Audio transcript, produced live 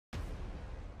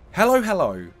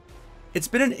Hello! It's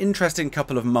been an interesting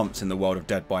couple of months in the world of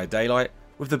Dead by Daylight,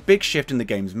 with the big shift in the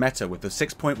game's meta with the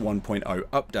 6.1.0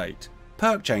 update,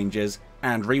 perk changes,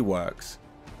 and reworks.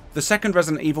 The second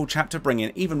Resident Evil chapter bringing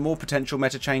in even more potential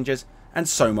meta changes, and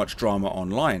so much drama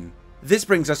online. This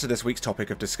brings us to this week's topic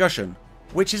of discussion: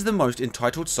 which is the most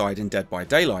entitled side in Dead by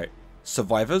Daylight,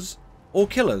 survivors or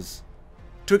killers?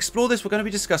 To explore this, we're going to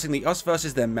be discussing the us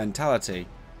versus them mentality,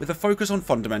 with a focus on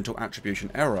fundamental attribution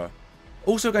error.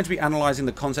 Also going to be analysing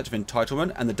the concept of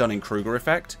entitlement and the Dunning Kruger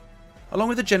effect, along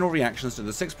with the general reactions to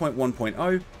the 6.1.0,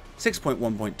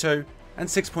 6.1.2 and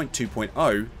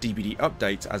 6.2.0 DBD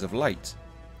updates as of late,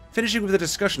 finishing with a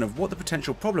discussion of what the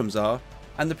potential problems are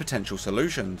and the potential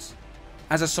solutions.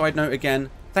 As a side note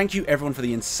again, thank you everyone for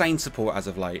the insane support as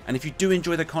of late, and if you do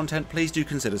enjoy the content, please do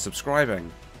consider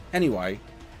subscribing. Anyway,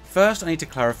 first I need to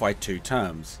clarify two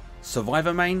terms: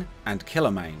 survivor main and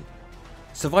killer main.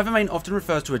 Survivor main often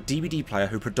refers to a DBD player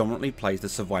who predominantly plays the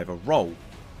survivor role.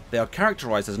 They are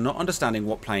characterised as not understanding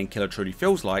what playing killer truly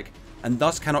feels like, and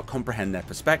thus cannot comprehend their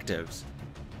perspectives.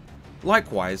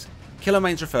 Likewise, killer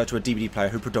mains refer to a DBD player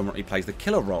who predominantly plays the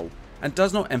killer role, and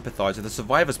does not empathise with the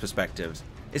survivor's perspectives,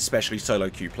 especially solo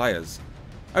queue players.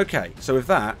 Okay, so with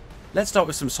that, let's start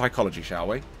with some psychology, shall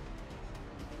we?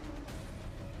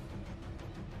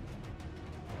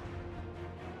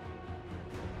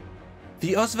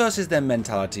 The us versus them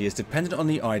mentality is dependent on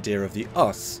the idea of the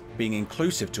us being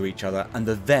inclusive to each other and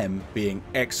the them being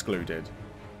excluded.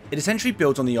 It essentially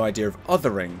builds on the idea of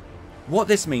othering. What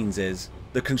this means is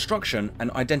the construction and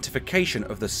identification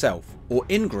of the self or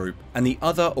in-group and the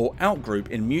other or out-group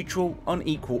in mutual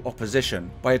unequal opposition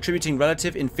by attributing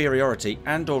relative inferiority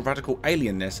and or radical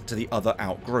alienness to the other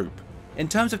out-group. In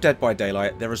terms of Dead by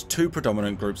Daylight, there is two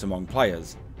predominant groups among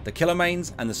players: the killer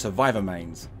mains and the survivor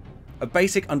mains. A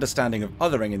basic understanding of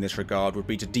othering in this regard would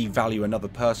be to devalue another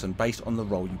person based on the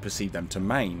role you perceive them to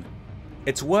main.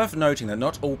 It's worth noting that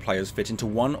not all players fit into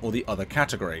one or the other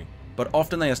category, but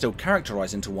often they are still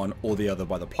characterised into one or the other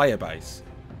by the player base.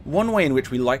 One way in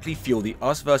which we likely fuel the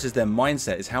us versus them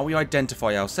mindset is how we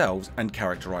identify ourselves and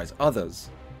characterise others.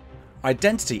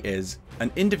 Identity is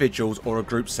an individual's or a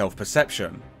group's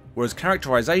self-perception, whereas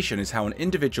characterisation is how an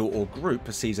individual or group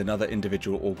perceives another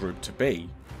individual or group to be.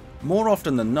 More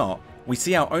often than not, we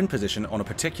see our own position on a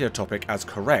particular topic as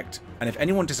correct, and if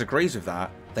anyone disagrees with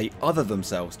that, they other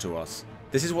themselves to us.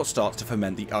 This is what starts to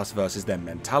foment the us versus them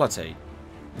mentality.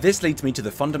 This leads me to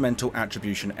the fundamental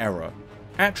attribution error.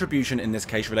 Attribution in this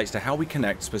case relates to how we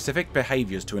connect specific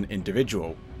behaviours to an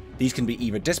individual. These can be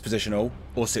either dispositional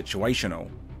or situational.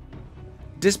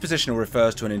 Dispositional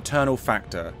refers to an internal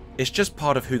factor, it's just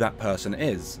part of who that person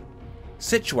is.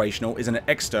 Situational is an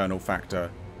external factor,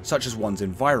 such as one's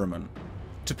environment.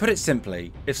 To put it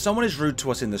simply, if someone is rude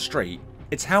to us in the street,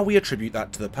 it's how we attribute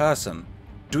that to the person.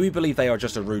 Do we believe they are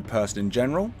just a rude person in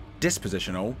general,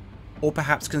 dispositional, or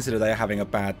perhaps consider they are having a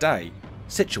bad day,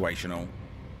 situational?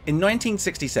 In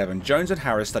 1967, Jones and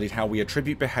Harris studied how we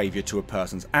attribute behaviour to a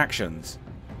person's actions.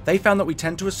 They found that we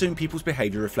tend to assume people's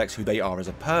behaviour reflects who they are as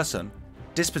a person,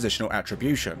 dispositional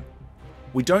attribution.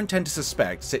 We don't tend to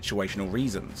suspect situational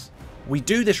reasons. We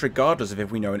do this regardless of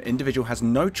if we know an individual has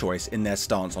no choice in their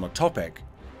stance on a topic.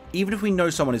 Even if we know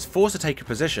someone is forced to take a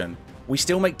position, we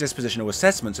still make dispositional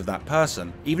assessments of that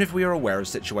person, even if we are aware of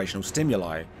situational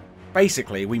stimuli.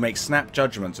 Basically, we make snap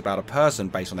judgments about a person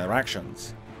based on their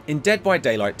actions. In Dead by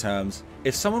Daylight terms,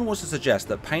 if someone was to suggest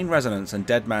that Pain Resonance and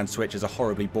Dead Man Switch is a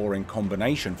horribly boring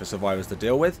combination for survivors to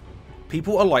deal with,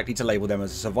 people are likely to label them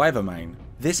as a survivor main.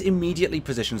 This immediately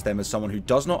positions them as someone who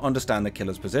does not understand the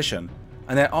killer's position,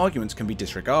 and their arguments can be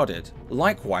disregarded.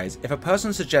 Likewise, if a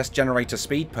person suggests generator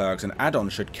speed perks and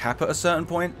add-ons should cap at a certain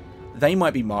point, they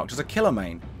might be marked as a killer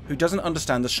main, who doesn't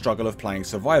understand the struggle of playing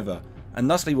survivor, and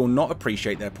thusly will not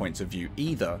appreciate their points of view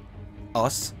either.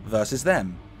 Us versus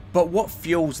them. But what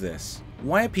fuels this?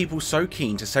 Why are people so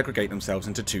keen to segregate themselves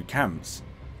into two camps?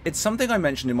 It's something I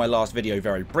mentioned in my last video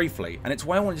very briefly, and it's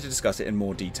why I wanted to discuss it in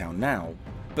more detail now.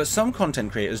 But some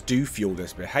content creators do fuel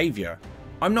this behaviour.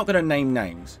 I'm not going to name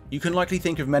names, you can likely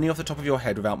think of many off the top of your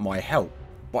head without my help,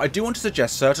 but I do want to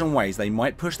suggest certain ways they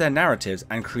might push their narratives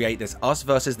and create this us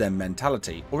versus them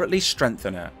mentality, or at least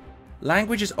strengthen it.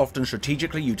 Language is often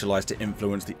strategically utilised to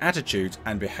influence the attitudes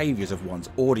and behaviours of one's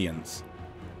audience.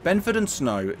 Benford and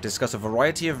Snow discuss a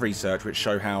variety of research which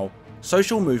show how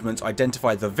social movements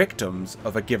identify the victims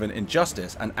of a given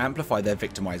injustice and amplify their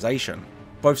victimisation.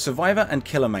 Both survivor and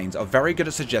killer mains are very good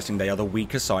at suggesting they are the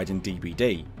weaker side in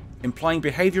DBD, implying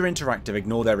behaviour interactive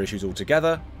ignore their issues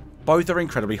altogether. Both are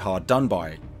incredibly hard done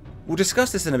by. We'll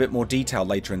discuss this in a bit more detail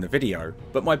later in the video,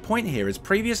 but my point here is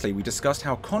previously we discussed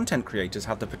how content creators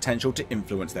have the potential to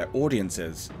influence their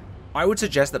audiences. I would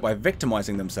suggest that by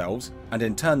victimizing themselves, and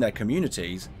in turn their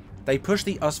communities, they push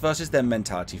the us versus them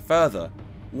mentality further,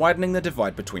 widening the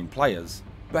divide between players.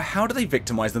 But how do they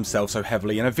victimize themselves so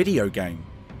heavily in a video game?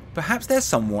 Perhaps they're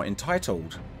somewhat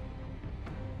entitled.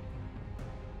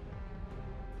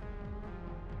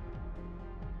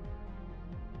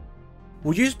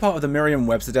 We'll use part of the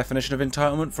Merriam-Webster definition of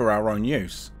entitlement for our own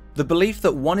use. The belief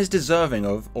that one is deserving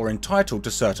of or entitled to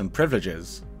certain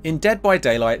privileges. In Dead by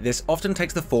Daylight, this often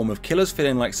takes the form of killers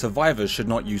feeling like survivors should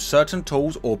not use certain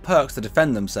tools or perks to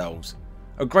defend themselves.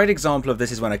 A great example of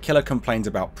this is when a killer complains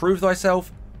about prove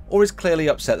thyself, or is clearly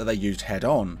upset that they used head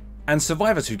on, and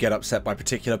survivors who get upset by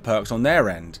particular perks on their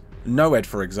end, NOED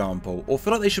for example, or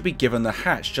feel like they should be given the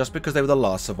hatch just because they were the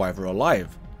last survivor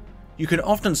alive. You can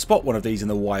often spot one of these in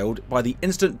the wild by the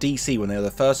instant DC when they are the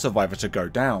first survivor to go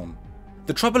down.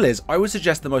 The trouble is, I would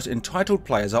suggest the most entitled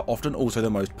players are often also the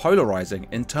most polarizing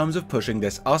in terms of pushing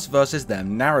this us versus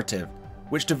them narrative,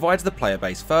 which divides the player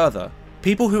base further.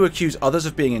 People who accuse others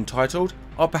of being entitled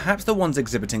are perhaps the ones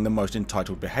exhibiting the most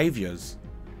entitled behaviours.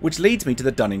 Which leads me to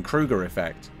the Dunning Kruger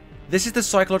effect. This is the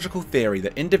psychological theory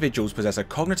that individuals possess a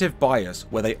cognitive bias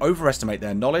where they overestimate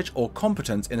their knowledge or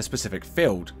competence in a specific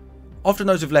field, often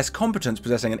those with less competence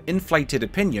possessing an inflated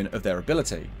opinion of their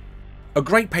ability. A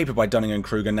great paper by Dunning and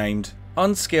Kruger named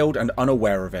Unskilled and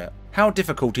Unaware of It, How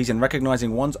Difficulties in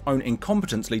Recognizing One's Own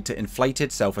Incompetence Lead to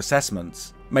Inflated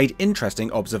Self-Assessments, made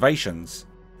interesting observations.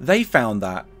 They found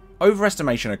that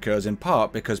overestimation occurs in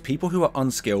part because people who are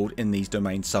unskilled in these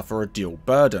domains suffer a dual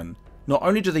burden. Not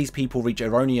only do these people reach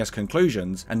erroneous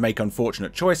conclusions and make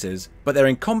unfortunate choices, but their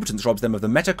incompetence robs them of the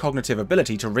metacognitive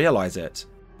ability to realize it.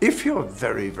 If you're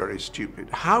very, very stupid,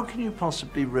 how can you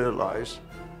possibly realize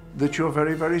that you're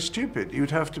very, very stupid? You'd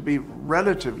have to be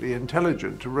relatively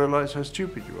intelligent to realize how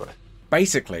stupid you are.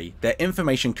 Basically, their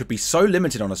information could be so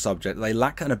limited on a subject that they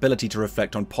lack an ability to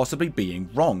reflect on possibly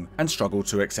being wrong and struggle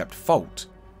to accept fault.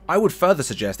 I would further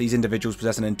suggest these individuals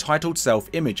possess an entitled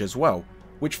self-image as well,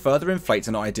 which further inflates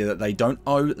an idea that they don't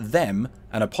owe them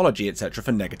an apology etc.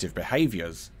 for negative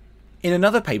behaviours. In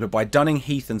another paper by Dunning,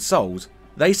 Heath and Souls,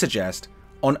 they suggest,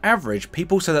 on average,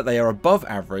 people say that they are above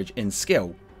average in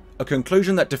skill, a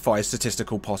conclusion that defies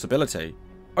statistical possibility,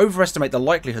 overestimate the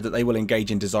likelihood that they will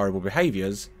engage in desirable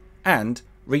behaviours, and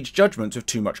reach judgments with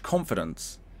too much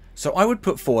confidence. So I would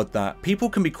put forward that people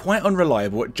can be quite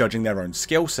unreliable at judging their own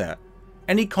skill set.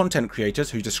 Any content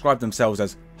creators who describe themselves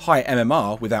as high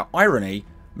MMR without irony,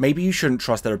 maybe you shouldn't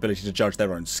trust their ability to judge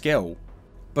their own skill.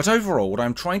 But overall, what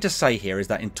I'm trying to say here is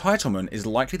that entitlement is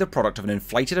likely the product of an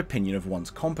inflated opinion of one's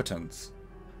competence.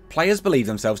 Players believe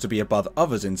themselves to be above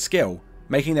others in skill,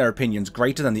 making their opinions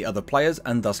greater than the other players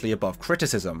and thusly above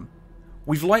criticism.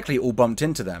 We've likely all bumped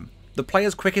into them. The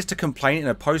players quickest to complain in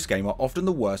a post-game are often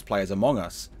the worst players among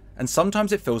us, and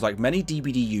sometimes it feels like many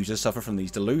DBD users suffer from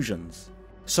these delusions.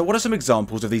 So what are some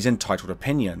examples of these entitled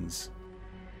opinions?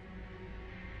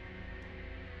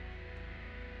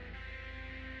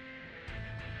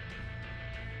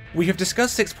 We have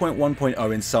discussed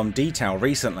 6.1.0 in some detail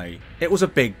recently. It was a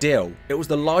big deal. It was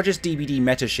the largest DBD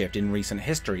meta shift in recent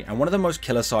history and one of the most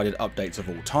killer-sided updates of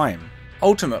all time.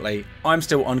 Ultimately, I'm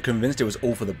still unconvinced it was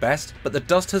all for the best, but the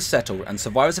dust has settled and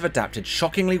survivors have adapted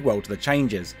shockingly well to the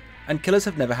changes, and killers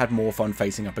have never had more fun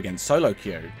facing up against solo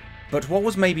queue. But what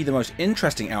was maybe the most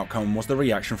interesting outcome was the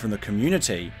reaction from the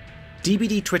community.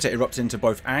 DBD Twitter erupted into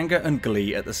both anger and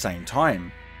glee at the same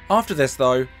time. After this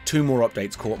though, two more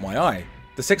updates caught my eye.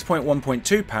 The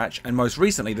 6.1.2 patch, and most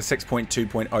recently the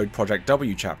 6.2.0 Project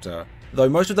W chapter, though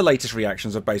most of the latest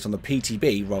reactions are based on the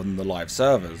PTB rather than the live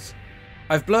servers.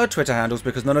 I've blurred Twitter handles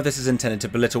because none of this is intended to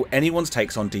belittle anyone's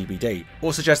takes on DBD,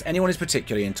 or suggest anyone is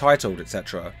particularly entitled,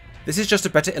 etc. This is just to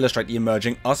better illustrate the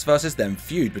emerging us versus them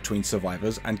feud between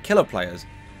survivors and killer players,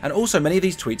 and also many of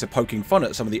these tweets are poking fun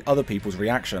at some of the other people's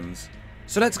reactions.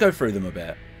 So let's go through them a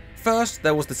bit. First,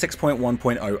 there was the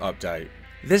 6.1.0 update.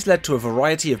 This led to a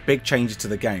variety of big changes to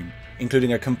the game,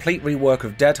 including a complete rework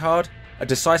of Dead Hard, a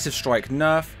decisive strike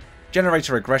nerf,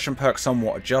 generator aggression perk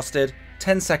somewhat adjusted,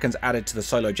 10 seconds added to the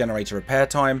solo generator repair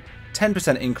time,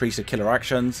 10% increase of killer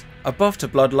actions, a buff to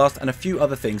Bloodlust and a few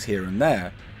other things here and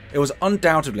there. It was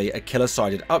undoubtedly a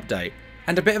killer-sided update,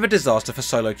 and a bit of a disaster for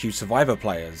solo queue survivor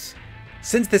players.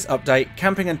 Since this update,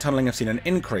 camping and tunneling have seen an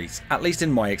increase, at least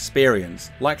in my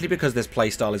experience, likely because this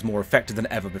playstyle is more effective than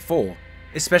ever before,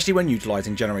 especially when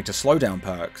utilising generator slowdown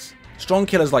perks. Strong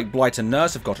killers like Blight and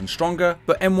Nurse have gotten stronger,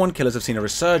 but M1 killers have seen a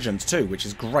resurgence too, which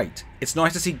is great. It's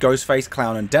nice to see Ghostface,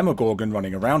 Clown and Demogorgon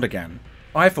running around again.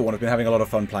 I for one have been having a lot of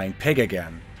fun playing Pig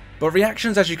again. But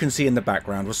reactions, as you can see in the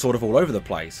background, were sort of all over the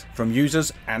place, from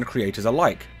users and creators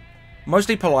alike.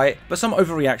 Mostly polite, but some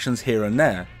overreactions here and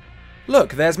there.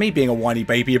 Look, there's me being a whiny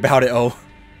baby about it all.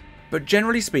 But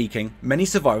generally speaking, many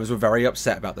survivors were very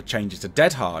upset about the changes to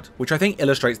Dead Hard, which I think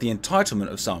illustrates the entitlement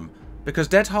of some, because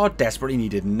Dead Hard desperately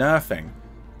needed nerfing.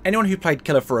 Anyone who played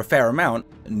Killer for a fair amount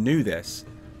knew this.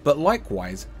 But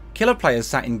likewise, Killer players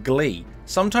sat in glee,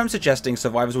 sometimes suggesting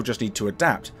survivors will just need to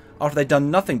adapt, after they'd done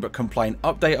nothing but complain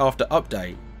update after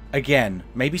update. Again,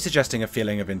 maybe suggesting a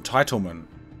feeling of entitlement.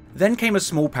 Then came a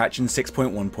small patch in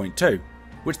 6.1.2,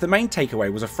 which the main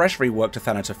takeaway was a fresh rework to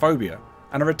Thanatophobia,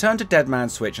 and a return to Dead Man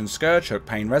Switch and Scourge Hook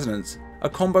Pain Resonance, a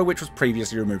combo which was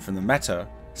previously removed from the meta.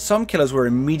 Some killers were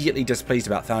immediately displeased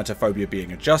about Thanatophobia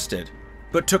being adjusted,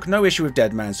 but took no issue with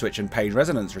Dead Man Switch and Pain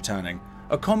Resonance returning,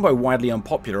 a combo widely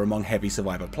unpopular among heavy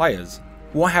survivor players.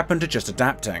 What happened to just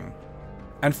adapting?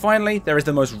 And finally, there is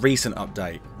the most recent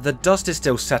update. The dust is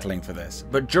still settling for this,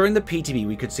 but during the PTB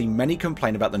we could see many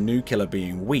complain about the new killer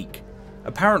being weak.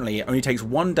 Apparently it only takes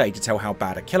one day to tell how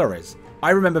bad a killer is. I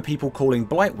remember people calling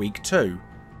Blight weak too.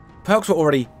 Perks were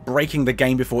already breaking the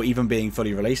game before even being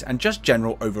fully released, and just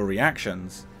general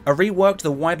overreactions. A rework to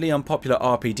the widely unpopular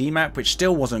RPD map which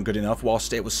still wasn't good enough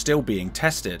whilst it was still being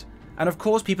tested. And of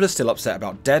course people are still upset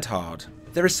about Dead Hard.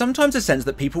 There is sometimes a sense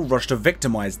that people rush to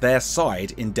victimise their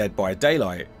side in Dead by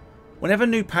Daylight. Whenever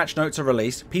new patch notes are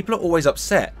released, people are always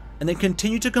upset and then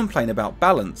continue to complain about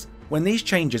balance, when these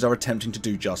changes are attempting to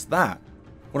do just that.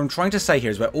 What I'm trying to say here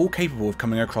is we're all capable of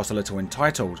coming across a little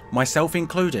entitled, myself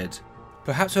included.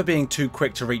 Perhaps we're being too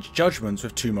quick to reach judgments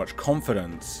with too much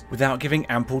confidence, without giving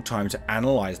ample time to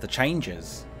analyse the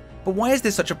changes. But why is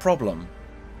this such a problem?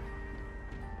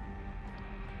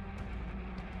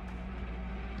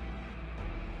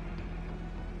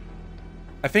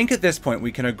 I think at this point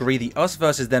we can agree the us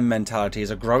versus them mentality is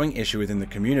a growing issue within the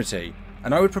community,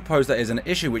 and I would propose that it is an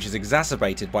issue which is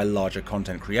exacerbated by larger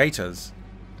content creators.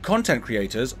 Content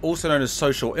creators, also known as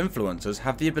social influencers,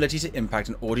 have the ability to impact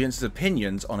an audience's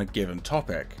opinions on a given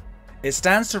topic. It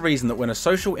stands to reason that when a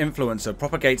social influencer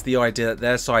propagates the idea that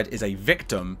their side is a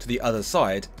victim to the other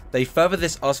side, they further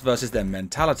this us versus them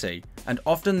mentality, and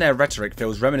often their rhetoric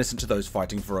feels reminiscent to those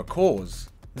fighting for a cause.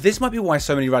 This might be why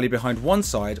so many rally behind one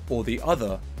side or the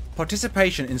other.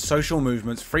 Participation in social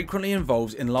movements frequently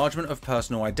involves enlargement of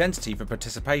personal identity for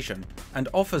participation, and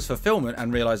offers fulfillment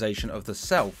and realization of the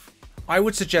self. I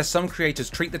would suggest some creators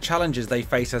treat the challenges they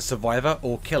face as survivor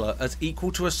or killer as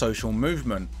equal to a social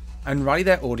movement, and rally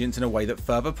their audience in a way that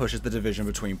further pushes the division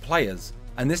between players,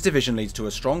 and this division leads to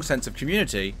a strong sense of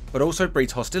community, but also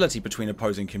breeds hostility between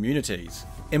opposing communities.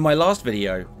 In my last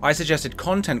video, I suggested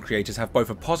content creators have both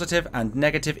a positive and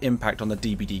negative impact on the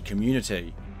DBD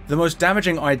community. The most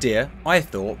damaging idea, I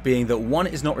thought, being that one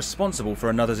is not responsible for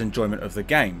another's enjoyment of the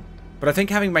game, but I think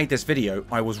having made this video,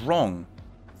 I was wrong.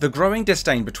 The growing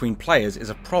disdain between players is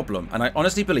a problem, and I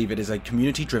honestly believe it is a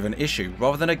community-driven issue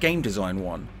rather than a game design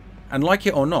one. And like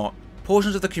it or not,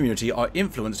 portions of the community are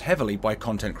influenced heavily by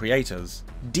content creators.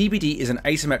 DBD is an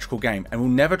asymmetrical game and will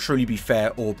never truly be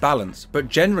fair or balanced, but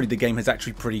generally the game is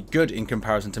actually pretty good in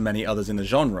comparison to many others in the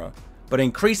genre. But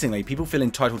increasingly, people feel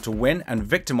entitled to win and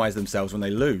victimise themselves when they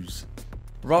lose.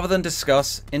 Rather than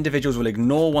discuss, individuals will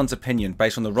ignore one's opinion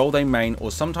based on the role they main,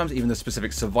 or sometimes even the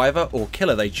specific survivor or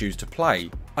killer they choose to play.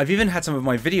 I've even had some of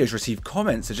my videos receive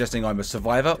comments suggesting I'm a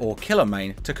survivor or killer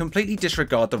main to completely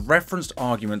disregard the referenced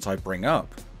arguments I bring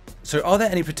up. So are there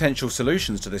any potential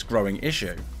solutions to this growing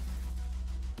issue?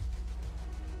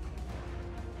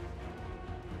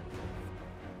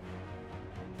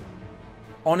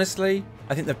 Honestly,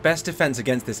 I think the best defense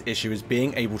against this issue is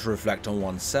being able to reflect on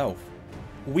oneself.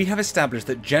 We have established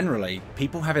that generally,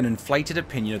 people have an inflated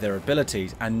opinion of their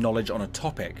abilities and knowledge on a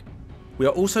topic. We are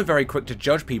also very quick to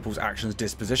judge people's actions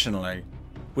dispositionally.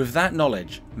 With that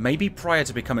knowledge, maybe prior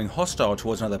to becoming hostile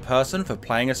towards another person for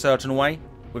playing a certain way,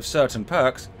 with certain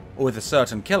perks, or with a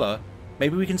certain killer,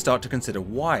 maybe we can start to consider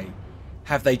why.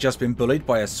 Have they just been bullied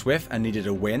by a Swift and needed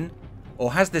a win?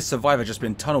 Or has this survivor just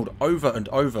been tunneled over and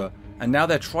over, and now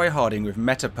they're tryharding with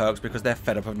meta perks because they're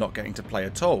fed up of not getting to play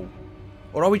at all?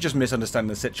 Or are we just misunderstanding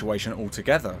the situation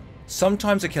altogether?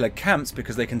 Sometimes a killer camps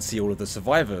because they can see all of the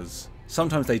survivors.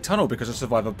 Sometimes they tunnel because a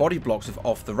survivor body blocks with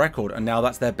off the record and now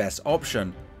that's their best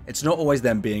option. It's not always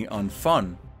them being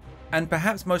unfun. And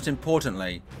perhaps most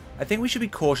importantly, I think we should be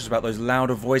cautious about those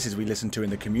louder voices we listen to in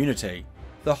the community.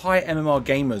 The high MMR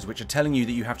gamers which are telling you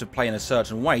that you have to play in a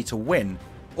certain way to win,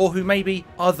 or who maybe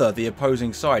other the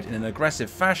opposing side in an aggressive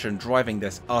fashion, driving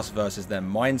this us versus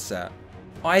them mindset.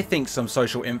 I think some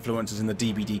social influencers in the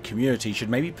DBD community should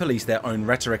maybe police their own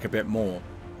rhetoric a bit more,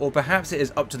 or perhaps it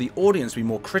is up to the audience to be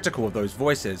more critical of those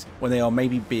voices when they are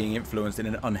maybe being influenced in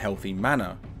an unhealthy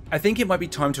manner. I think it might be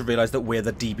time to realise that we're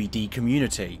the DBD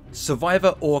community.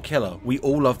 Survivor or killer, we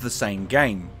all love the same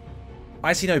game.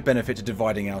 I see no benefit to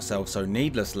dividing ourselves so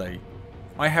needlessly.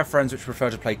 I have friends which prefer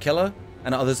to play killer,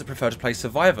 and others that prefer to play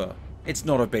survivor. It's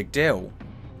not a big deal.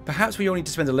 Perhaps we all need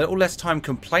to spend a little less time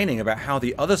complaining about how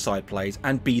the other side plays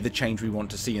and be the change we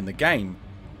want to see in the game.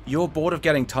 You're bored of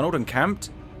getting tunneled and camped?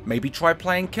 Maybe try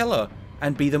playing killer,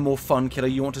 and be the more fun killer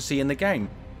you want to see in the game.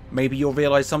 Maybe you'll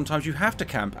realise sometimes you have to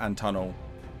camp and tunnel.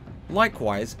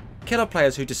 Likewise, killer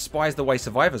players who despise the way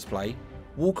survivors play,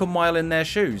 walk a mile in their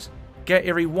shoes. Get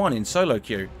Eerie 1 in solo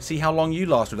queue, see how long you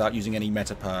last without using any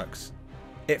meta perks.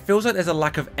 It feels like there's a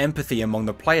lack of empathy among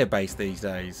the player base these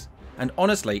days, and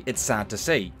honestly it's sad to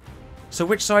see. So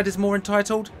which side is more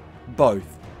entitled?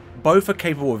 Both. Both are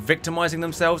capable of victimising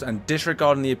themselves and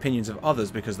disregarding the opinions of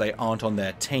others because they aren't on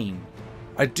their team.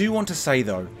 I do want to say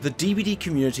though, the DBD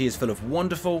community is full of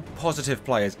wonderful, positive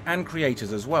players and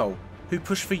creators as well, who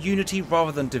push for unity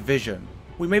rather than division.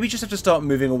 We maybe just have to start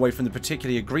moving away from the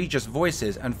particularly egregious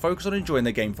voices and focus on enjoying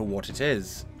the game for what it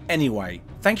is. Anyway,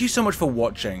 thank you so much for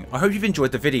watching. I hope you've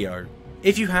enjoyed the video.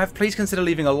 If you have, please consider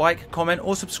leaving a like, comment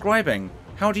or subscribing.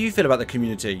 How do you feel about the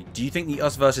community? Do you think the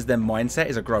us versus them mindset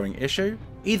is a growing issue?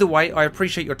 Either way, I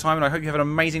appreciate your time and I hope you have an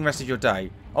amazing rest of your day.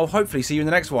 I'll hopefully see you in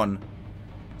the next one.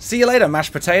 See you later,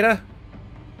 mashed potato!